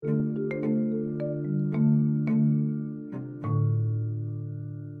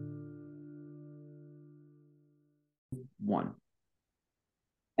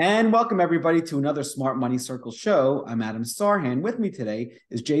And welcome everybody to another Smart Money Circle show. I'm Adam Sarhan. With me today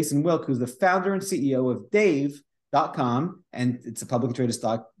is Jason Wilk, who's the founder and CEO of Dave.com, and it's a publicly traded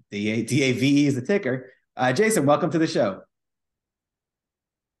stock. DAVE is the ticker. Jason, welcome to the show.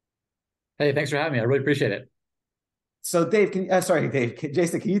 Hey, thanks for having me. I really appreciate it. So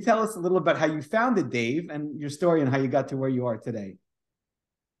Jason, can you tell us a little about how you founded Dave and your story and how you got to where you are today?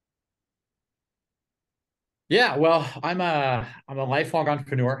 Yeah, well, I'm a lifelong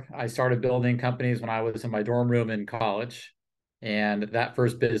entrepreneur. I started building companies when I was in my dorm room in college. And that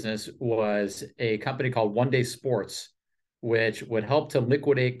first business was a company called One Day Sports, which would help to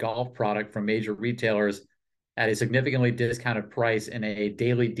liquidate golf product from major retailers at a significantly discounted price in a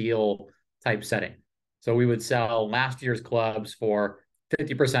daily deal type setting. So we would sell last year's clubs for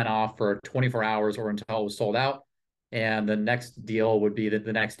 50% off for 24 hours or until it was sold out. And the next deal would be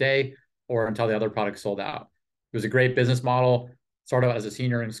the next day or until the other product sold out. It was a great business model. Started out as a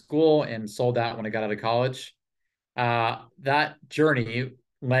senior in school and sold that when I got out of college. That journey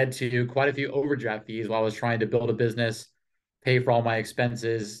led to quite a few overdraft fees while I was trying to build a business, pay for all my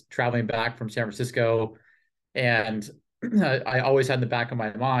expenses, traveling back from San Francisco. And I always had in the back of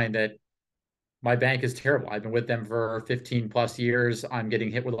my mind that my bank is terrible. I've been with them for 15 plus years. I'm getting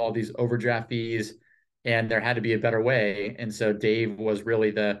hit with all these overdraft fees, and there had to be a better way. And so Dave was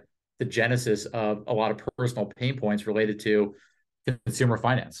really the genesis of a lot of personal pain points related to consumer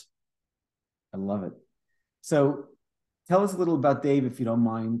finance. I love it. So tell us a little about Dave, if you don't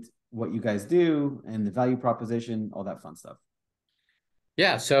mind, what you guys do and the value proposition, all that fun stuff.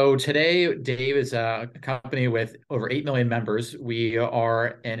 Yeah, so today Dave is a company with over 8 million members. We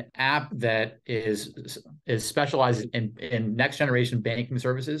are an app that is specialized in next generation banking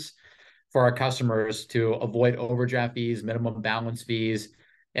services for our customers to avoid overdraft fees, minimum balance fees,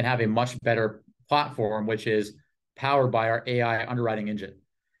 and have a much better platform, which is powered by our AI underwriting engine.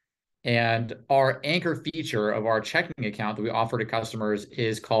 And our anchor feature of our checking account that we offer to customers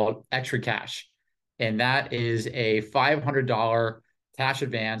is called Extra Cash. And that is a $500 cash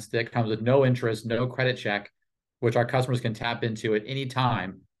advance that comes with no interest, no credit check, which our customers can tap into at any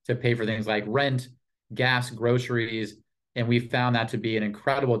time to pay for things like rent, gas, groceries. And we found that to be an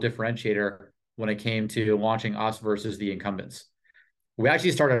incredible differentiator when it came to launching us versus the incumbents. We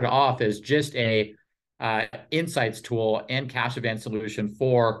actually started off as just a insights tool and cash advance solution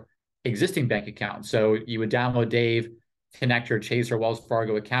for existing bank accounts. So you would download Dave, connect your Chase or Wells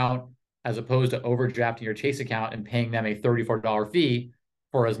Fargo account, as opposed to overdrafting your Chase account and paying them a $34 fee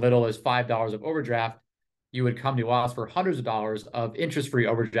for as little as $5 of overdraft. You would come to us for hundreds of dollars of interest-free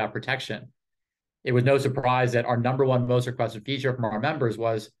overdraft protection. It was no surprise that our number one most requested feature from our members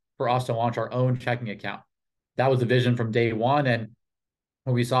was for us to launch our own checking account. That was the vision from day one. And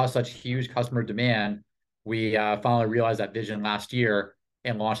when we saw such huge customer demand, we finally realized that vision last year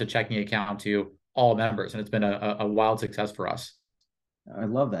and launched a checking account to all members. And it's been a wild success for us. I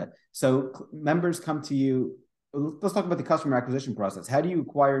love that. So members come to you. Let's talk about the customer acquisition process. How do you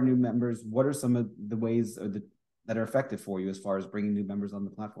acquire new members? What are some of the ways that are effective for you as far as bringing new members on the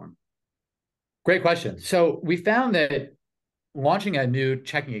platform? Great question. So we found that launching a new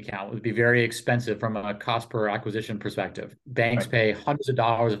checking account would be very expensive from a cost per acquisition perspective. Banks pay hundreds of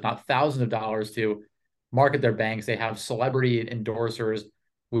dollars, if not thousands of dollars, to market their banks. They have celebrity endorsers.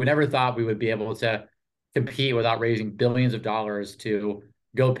 We never thought we would be able to compete without raising billions of dollars to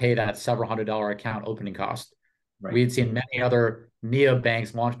go pay that several $100 account opening cost. Right. We'd seen many other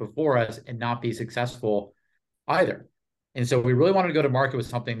neobanks launch before us and not be successful either. And so we really wanted to go to market with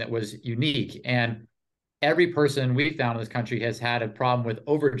something that was unique. And every person we found in this country has had a problem with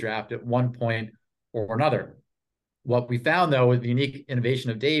overdraft at one point or another. What we found, though, with the unique innovation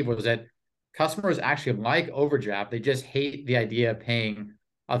of Dave was that customers actually like overdraft. They just hate the idea of paying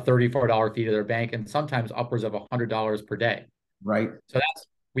a $34 fee to their bank and sometimes upwards of $100 per day. Right. So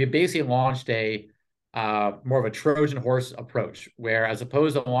we basically launched a more of a Trojan horse approach, where as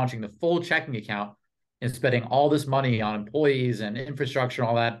opposed to launching the full checking account and spending all this money on employees and infrastructure and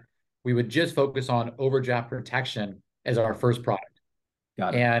all that, we would just focus on overdraft protection as our first product.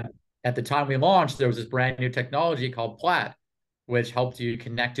 Got it. And at the time we launched, there was this brand new technology called Plaid, which helped you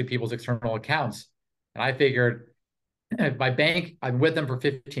connect to people's external accounts. And I figured, my bank, I'm with them for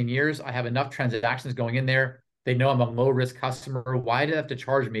 15 years. I have enough transactions going in there. They know I'm a low risk customer. Why do they have to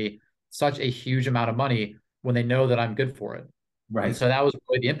charge me such a huge amount of money when they know that I'm good for it? Right. And so that was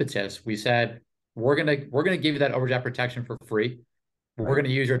really the impetus. We said, we're gonna give you that overdraft protection for free. We're going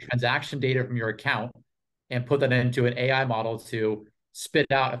to use your transaction data from your account and put that into an AI model to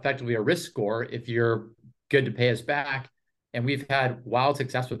spit out effectively a risk score if you're good to pay us back. And we've had wild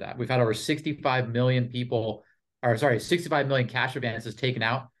success with that. We've had over 65 million cash advances taken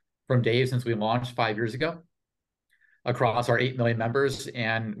out from Dave since we launched 5 years ago across our 8 million members.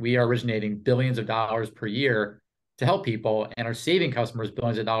 And we are originating billions of dollars per year to help people and are saving customers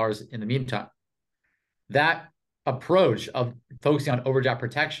billions of dollars in the meantime. That approach of focusing on overdraft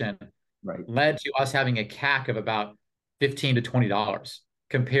protection led to us having a CAC of about $15 to $20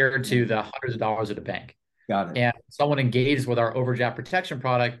 compared to the hundreds of dollars at a bank. Got it. And someone engages with our overdraft protection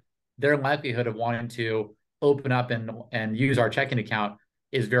product, their likelihood of wanting to open up and use our checking account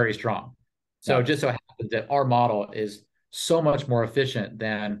is very strong. So it just so happens that our model is so much more efficient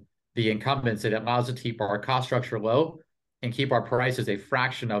than the incumbents. It allows us to keep our cost structure low and keep our prices a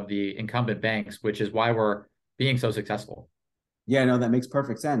fraction of the incumbent banks, which is why we're being so successful. Yeah, no, that makes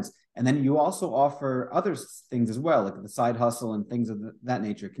perfect sense. And then you also offer other things as well, like the side hustle and things of that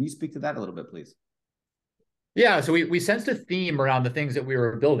nature. Can you speak to that a little bit, please? Yeah, so we sensed a theme around the things that we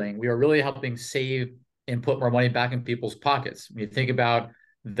were building. We were really helping save and put more money back in people's pockets. When you think about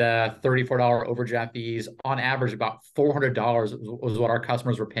the $34 overdraft fees, on average, about $400 was what our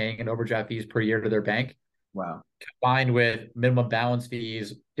customers were paying in overdraft fees per year to their bank. Wow. Combined with minimum balance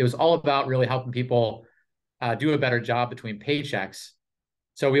fees, it was all about really helping people do a better job between paychecks.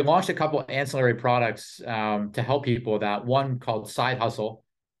 So we launched a couple of ancillary products to help people with that. One called Side Hustle,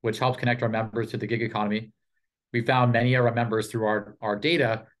 which helps connect our members to the gig economy. We found many of our members through our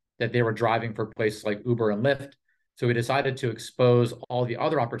data that they were driving for places like Uber and Lyft. So we decided to expose all the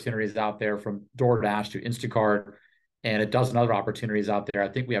other opportunities out there, from DoorDash to Instacart and a dozen other opportunities out there. I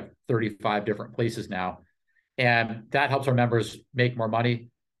think we have 35 different places now. And that helps our members make more money,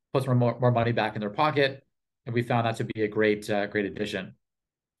 puts more money back in their pocket. And we found that to be a great addition.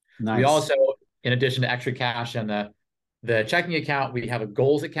 Nice. We also, in addition to extra cash and the checking account, we have a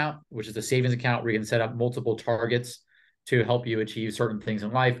goals account, which is a savings account where you can set up multiple targets to help you achieve certain things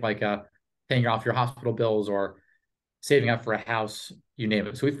in life, like paying off your hospital bills or saving up for a house, you name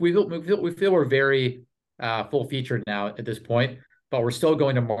it. So we feel we're very full featured now at this point, but we're still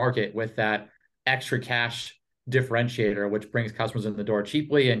going to market with that extra cash differentiator, which brings customers in the door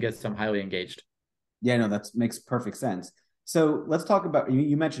cheaply and gets them highly engaged. Yeah, no, that makes perfect sense. So let's talk about,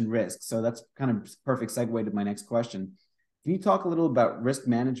 you mentioned risk. So that's kind of perfect segue to my next question. Can you talk a little about risk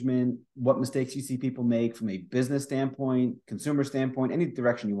management, what mistakes you see people make from a business standpoint, consumer standpoint, any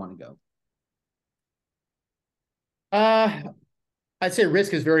direction you want to go? I'd say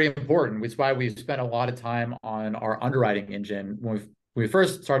risk is very important, which is why we've spent a lot of time on our underwriting engine. When we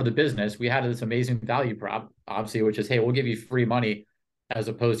first started the business, we had this amazing value prop, obviously, which is, hey, we'll give you free money as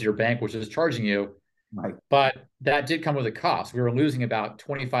opposed to your bank, which is charging you. Right. But that did come with a cost. We were losing about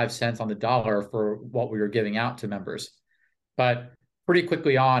 25 cents on the dollar for what we were giving out to members. But pretty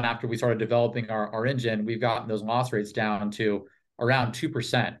quickly on, after we started developing our engine, we've gotten those loss rates down to around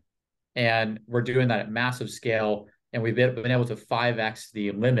 2%. And we're doing that at massive scale. And we've been able to 5x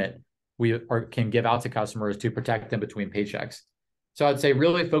the limit we can give out to customers to protect them between paychecks. So I'd say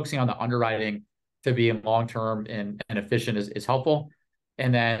really focusing on the underwriting to be long-term and efficient is helpful.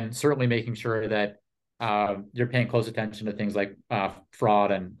 And then certainly making sure that you're paying close attention to things like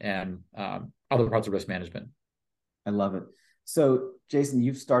fraud and other parts of risk management. I love it. So Jason,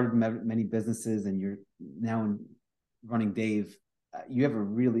 you've started many businesses and you're now running Dave. You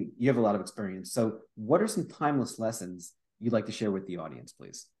have a lot of experience. So what are some timeless lessons you'd like to share with the audience,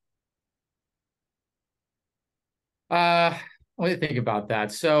 please? Let me think about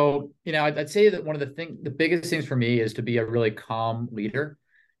that. So, I'd say that one of the biggest things for me is to be a really calm leader.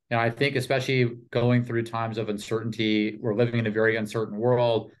 I think especially going through times of uncertainty, we're living in a very uncertain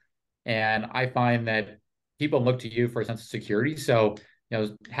world. And I find that people look to you for a sense of security. So,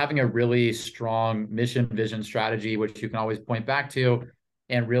 having a really strong mission, vision, strategy, which you can always point back to,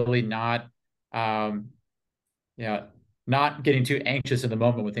 and really not getting too anxious in the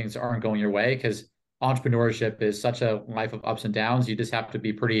moment when things aren't going your way, because entrepreneurship is such a life of ups and downs. You just have to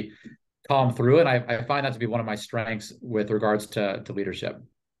be pretty calm through it. I find that to be one of my strengths with regards to leadership.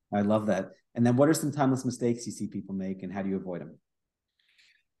 I love that. And then what are some timeless mistakes you see people make and how do you avoid them?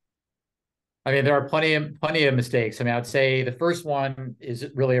 I mean, there are plenty of mistakes. I mean, I would say the first one is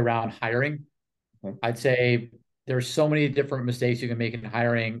really around hiring. Okay. I'd say there's so many different mistakes you can make in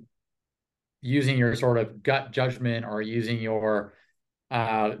hiring, using your sort of gut judgment or using your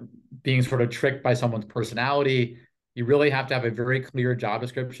being sort of tricked by someone's personality. You really have to have a very clear job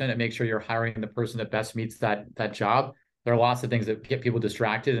description and make sure you're hiring the person that best meets that job. There are lots of things that get people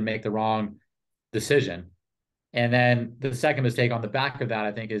distracted and make the wrong decision. And then the second mistake on the back of that,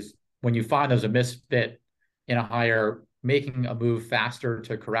 I think, is when you find there's a misfit in a hire, making a move faster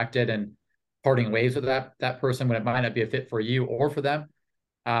to correct it and parting ways with that person when it might not be a fit for you or for them.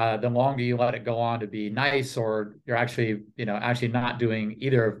 the longer you let it go on to be nice, or you're actually, actually not doing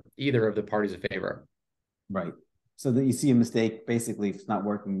either of the parties a favor. Right. So that you see a mistake, basically, if it's not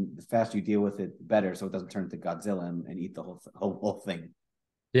working, the faster you deal with it, the better, so it doesn't turn into Godzilla and eat the whole thing.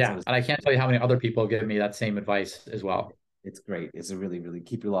 Yeah, So and I can't tell you how many other people give me that same advice as well. it's great. It's a really, really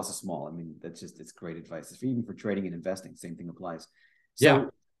keep your losses small. I mean, it's great advice. It's for, even for trading and investing, same thing applies. Yeah.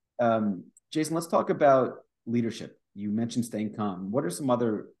 So, Jason, let's talk about leadership. You mentioned staying calm. What are some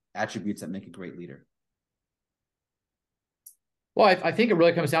other attributes that make a great leader? Well, I think it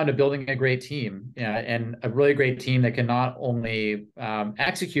really comes down to building a great team, and a really great team that can not only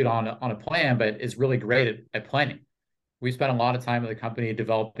execute on a plan, but is really great at planning. We spent a lot of time with the company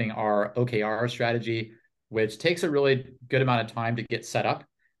developing our OKR strategy, which takes a really good amount of time to get set up.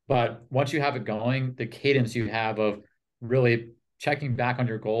 But once you have it going, the cadence you have of really checking back on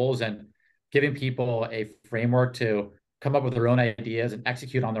your goals and giving people a framework to come up with their own ideas and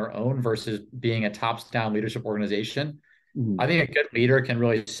execute on their own versus being a tops-down leadership organization. I think a good leader can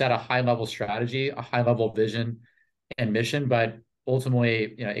really set a high-level strategy, a high-level vision and mission, but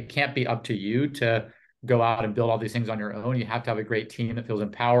ultimately, it can't be up to you to go out and build all these things on your own. You have to have a great team that feels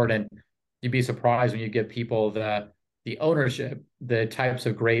empowered, and you'd be surprised when you give people the ownership, the types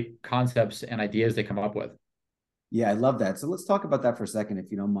of great concepts and ideas they come up with. Yeah, I love that. So let's talk about that for a second, if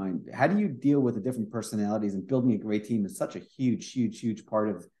you don't mind. How do you deal with the different personalities, and building a great team is such a huge part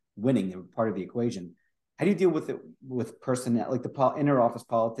of winning, part of the equation. How do you deal with it with personnel, like the inner office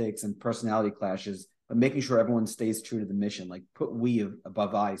politics and personality clashes, but making sure everyone stays true to the mission, like put we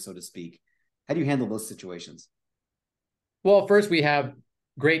above I, so to speak? How do you handle those situations? Well, first we have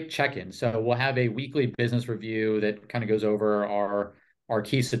great check-ins. So we'll have a weekly business review that kind of goes over our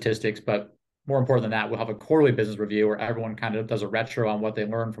key statistics, but more important than that, we'll have a quarterly business review where everyone kind of does a retro on what they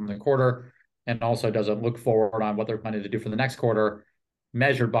learned from the quarter, and also does a look forward on what they're planning to do for the next quarter,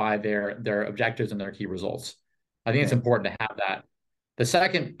 measured by their objectives and their key results. I think it's important to have that. The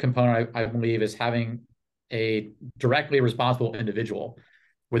second component, I believe, is having a directly responsible individual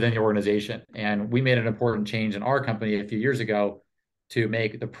within the organization. And we made an important change in our company a few years ago to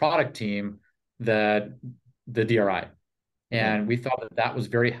make the product team the DRI. And we thought that was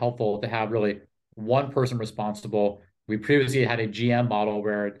very helpful to have really one person responsible. We previously had a GM model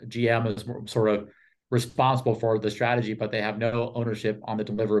where GM is sort of responsible for the strategy, but they have no ownership on the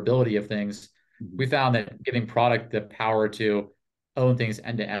deliverability of things. We found that giving product the power to own things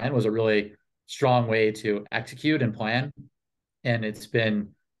end to end was a really strong way to execute and plan. And it's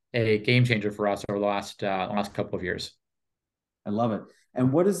been a game changer for us over the last couple of years. I love it.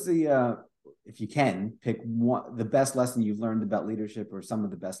 And what is if you can pick the best lesson you've learned about leadership, or some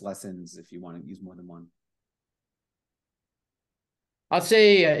of the best lessons, if you want to use more than one? I'll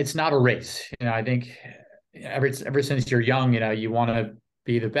say it's not a race. I think ever since you're young, you want to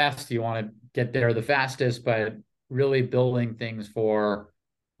be the best, you want to get there the fastest, but really building things for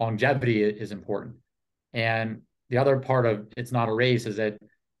longevity is important. And the other part of it's not a race is that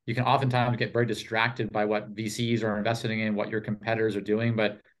you can oftentimes get very distracted by what VCs are investing in, what your competitors are doing.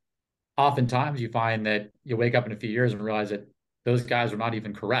 But oftentimes you find that you wake up in a few years and realize that those guys are not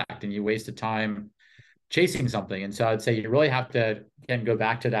even correct, and you wasted time chasing something. And so I'd say you really have to, again, go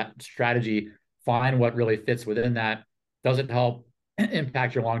back to that strategy, find what really fits within that. Does it help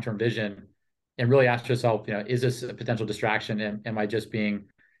impact your long-term vision? And really ask yourself, is this a potential distraction? And am I just being,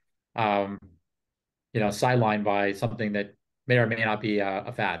 sidelined by something that may or may not be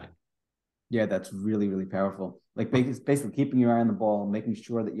a fad? Yeah, that's really, really powerful. Like basically keeping your eye on the ball, making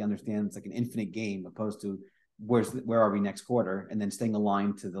sure that you understand it's like an infinite game, opposed to where are we next quarter, and then staying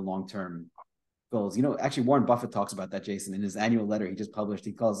aligned to the long-term goals. Actually, Warren Buffett talks about that, Jason, in his annual letter he just published.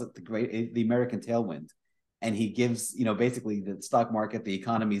 He calls it the American tailwind. And he gives, basically the stock market, the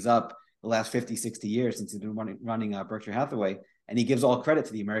economy's up the last 50, 60 years since he's been running Berkshire Hathaway. And he gives all credit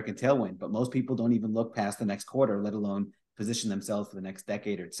to the American tailwind, but most people don't even look past the next quarter, let alone position themselves for the next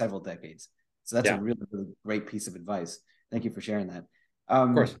decade or several decades. So that's a really, really great piece of advice. Thank you for sharing that.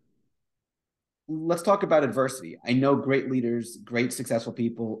 Of course. Let's talk about adversity. I know great leaders, great successful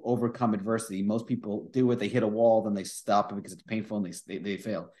people overcome adversity. Most people do it. They hit a wall, then they stop because it's painful and they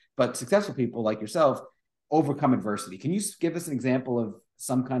fail. But successful people like yourself overcome adversity. Can you give us an example of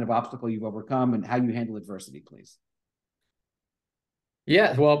some kind of obstacle you've overcome and how you handle adversity, please?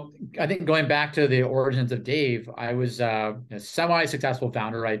 Yeah, well, I think going back to the origins of Dave, I was a semi-successful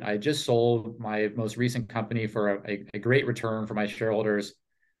founder. I just sold my most recent company for a great return for my shareholders.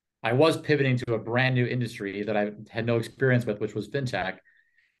 I was pivoting to a brand new industry that I had no experience with, which was fintech.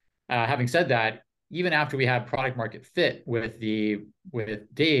 Having said that, even after we had product market fit with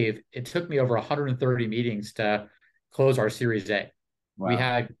Dave, it took me over 130 meetings to close our Series A. We Wow.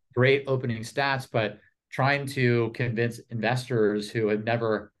 had great opening stats, but trying to convince investors who had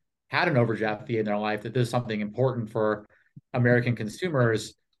never had an overdraft fee in their life that this is something important for American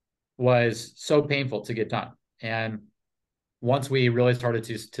consumers was so painful to get done. And once we really started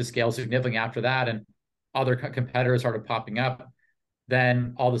to scale significantly after that, and other competitors started popping up,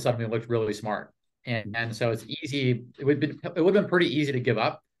 then all of a sudden we looked really smart. And so it's easy. It would have been pretty easy to give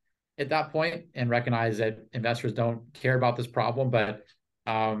up at that point and recognize that investors don't care about this problem. But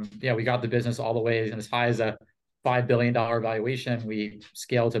yeah, we got the business all the way as high as a $5 billion valuation. We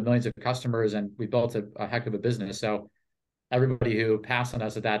scaled to millions of customers, and we built a heck of a business. So everybody who passed on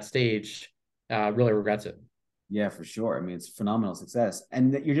us at that stage really regrets it. Yeah, for sure. I mean, it's phenomenal success,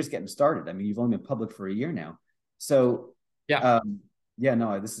 and you're just getting started. I mean, you've only been public for a year now, so Yeah. yeah,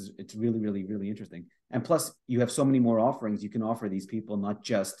 no, it's really, really, really interesting. And plus, you have so many more offerings you can offer these people, not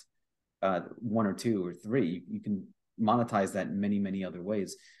just one or two or three. You can monetize that in many, many other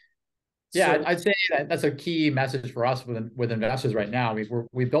ways. Yeah, So I'd say that's a key message for us with investors right now. I mean,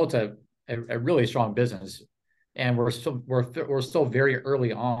 we built a really strong business, and we're still very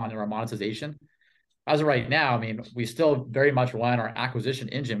early on in our monetization. As of right now, I mean, we still very much rely on our acquisition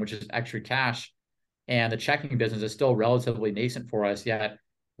engine, which is extra cash, and the checking business is still relatively nascent for us. Yet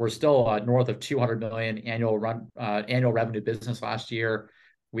we're still north of 200 million annual revenue business last year.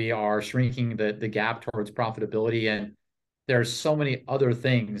 We are shrinking the gap towards profitability, and there's so many other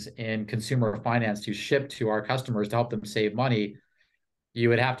things in consumer finance to ship to our customers to help them save money. You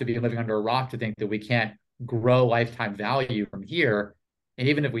would have to be living under a rock to think that we can't grow lifetime value from here. And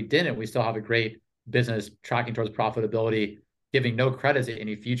even if we didn't, we still have a great business tracking towards profitability, giving no credit to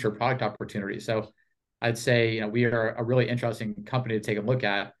any future product opportunities. So I'd say, we are a really interesting company to take a look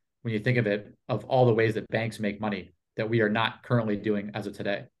at when you think of it, of all the ways that banks make money that we are not currently doing as of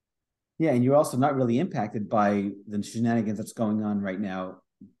today. yeah, and you're also not really impacted by the shenanigans that's going on right now,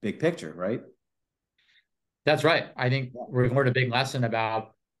 big picture, right? That's right. I think Yeah. we've learned a big lesson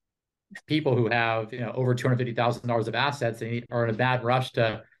about people who have, over $250,000 of assets and are in a bad rush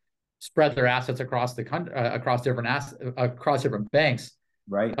to spread their assets across the country, across different banks.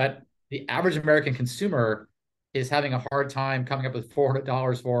 Right. But the average American consumer is having a hard time coming up with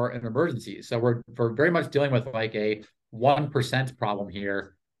 $400 for an emergency. So we're very much dealing with like a 1% problem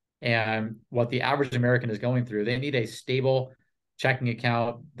here. And what the average American is going through, they need a stable checking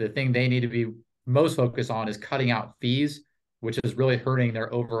account. The thing they need to be most focused on is cutting out fees, which is really hurting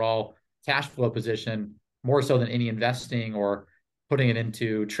their overall cash flow position more so than any investing or putting it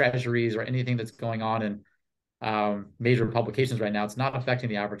into treasuries or anything that's going on in major publications right now. It's not affecting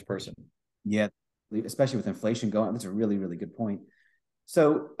the average person. Yeah, especially with inflation going. That's a really, really good point.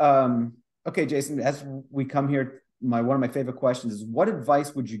 So, okay, Jason, as we come here, one of my favorite questions is, what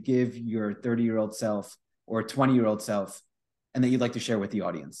advice would you give your 30-year-old self or 20-year-old self, and that you'd like to share with the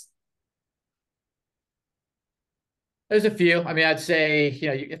audience? There's a few. I mean, I'd say,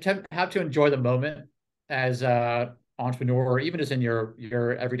 you have to enjoy the moment as a entrepreneur, or even just in your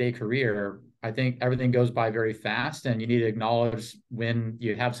everyday career. I think everything goes by very fast, and you need to acknowledge when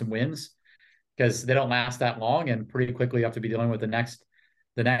you have some wins, because they don't last that long, and pretty quickly you have to be dealing with the next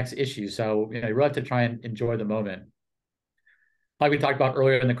issue. So, you really have to try and enjoy the moment. Like we talked about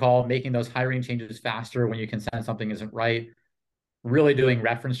earlier in the call, making those hiring changes faster when you can sense something isn't right. Really doing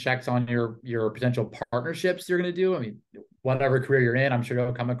reference checks on your potential partnerships you're going to do. I mean, whatever career you're in, I'm sure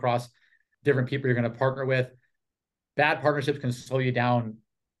you'll come across different people you're going to partner with. Bad partnerships can slow you down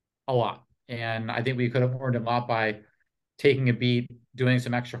a lot. And I think we could have learned a lot by taking a beat, doing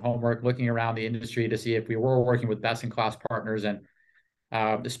some extra homework, looking around the industry to see if we were working with best-in-class partners. And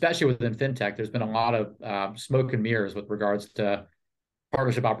especially within fintech, there's been a lot of smoke and mirrors with regards to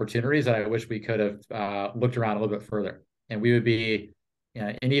partnership opportunities that I wish we could have looked around a little bit further. And we would be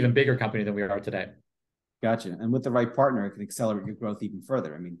an even bigger company than we are today. Gotcha. And with the right partner, it can accelerate your growth even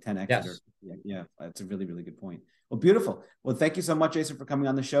further. I mean, 10x. Yes. Yeah, that's a really, really good point. Well, beautiful. Well, thank you so much, Jason, for coming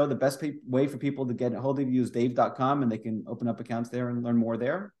on the show. The best way for people to get a hold of you is dave.com, and they can open up accounts there and learn more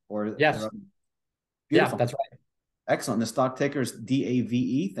there. Or yes. Beautiful. Yeah, that's right. Excellent. The stock ticker is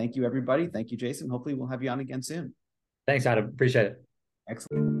DAVE. Thank you, everybody. Thank you, Jason. Hopefully we'll have you on again soon. Thanks, Adam. Appreciate it.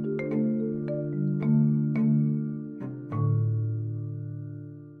 Excellent.